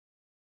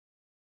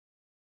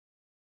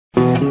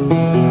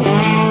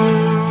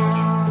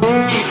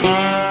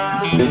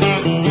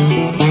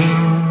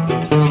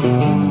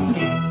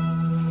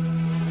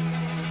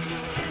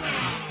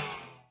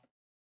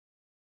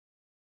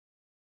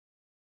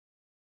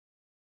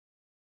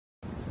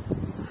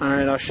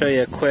Alright, I'll show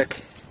you a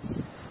quick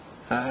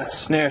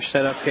snare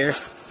setup here.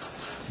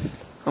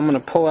 I'm going to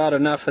pull out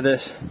enough of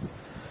this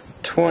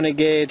 20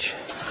 gauge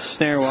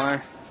snare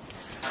wire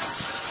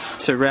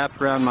to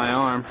wrap around my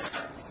arm,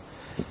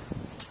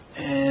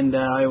 and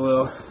I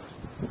will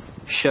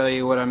show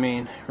you what I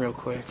mean real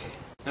quick.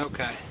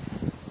 Okay,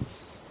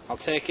 I'll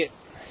take it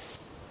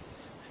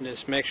and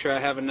just make sure I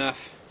have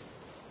enough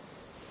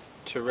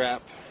to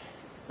wrap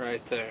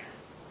right there,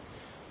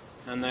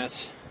 and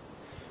that's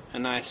a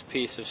nice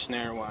piece of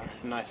snare wire,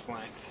 a nice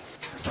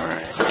length.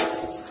 Alright,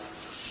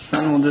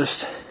 then we'll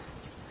just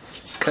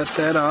cut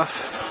that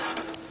off.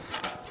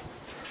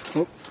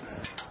 Oop.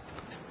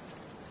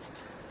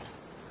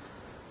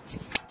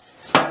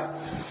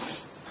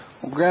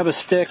 We'll grab a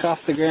stick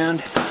off the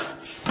ground.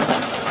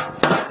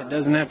 It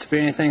doesn't have to be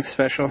anything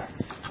special.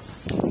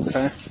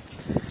 Okay.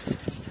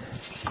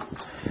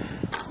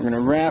 We're going to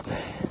wrap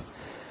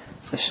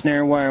the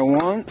snare wire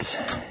once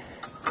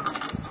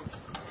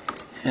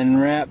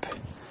and wrap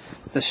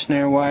the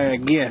snare wire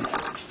again.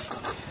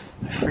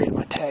 I freed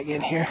my tag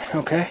in here.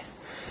 Okay.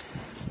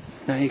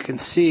 Now you can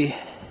see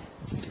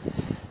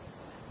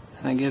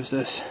that gives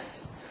us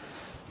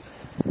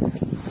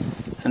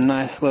a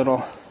nice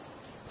little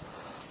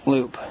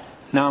loop.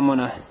 Now I'm going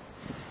to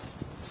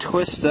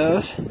twist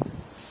those.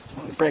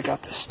 Break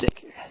out the stick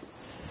here.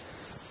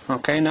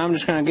 Okay, now I'm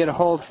just going to get a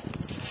hold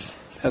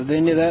of the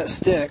end of that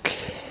stick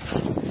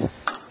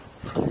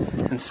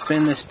and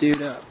spin this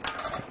dude up.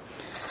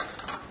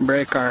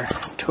 Break our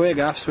twig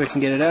off so we can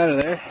get it out of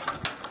there.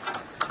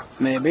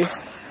 Maybe.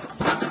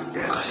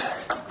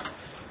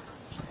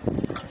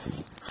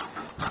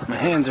 My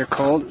hands are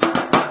cold.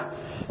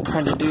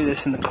 Hard to do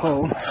this in the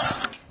cold.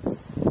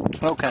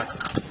 Okay,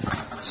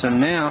 so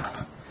now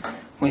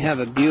we have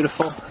a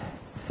beautiful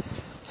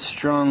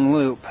strong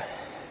loop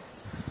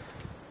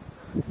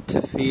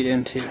to feed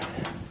into.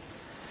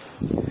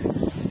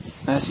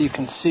 As you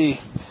can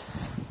see,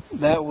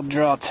 that will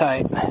draw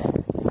tight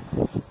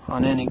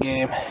on any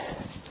game.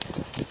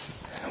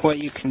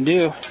 What you can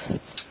do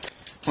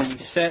when you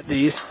set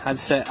these, I'd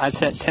set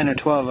 10 or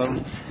 12 of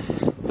them.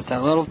 Put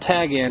that little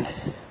tag in.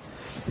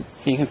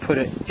 You can put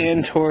it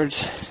in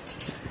towards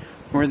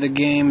where the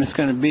game is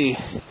going to be,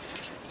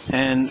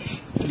 and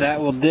that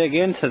will dig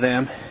into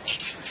them.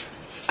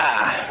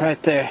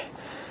 Right there,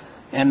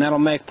 and that'll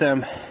make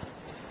them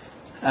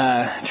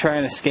try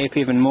and escape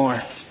even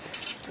more,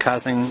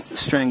 causing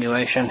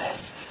strangulation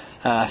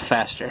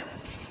faster.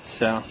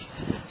 So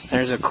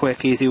there's a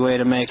quick, easy way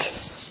to make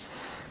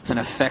an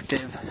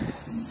effective,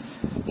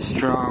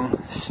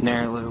 strong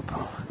snare loop.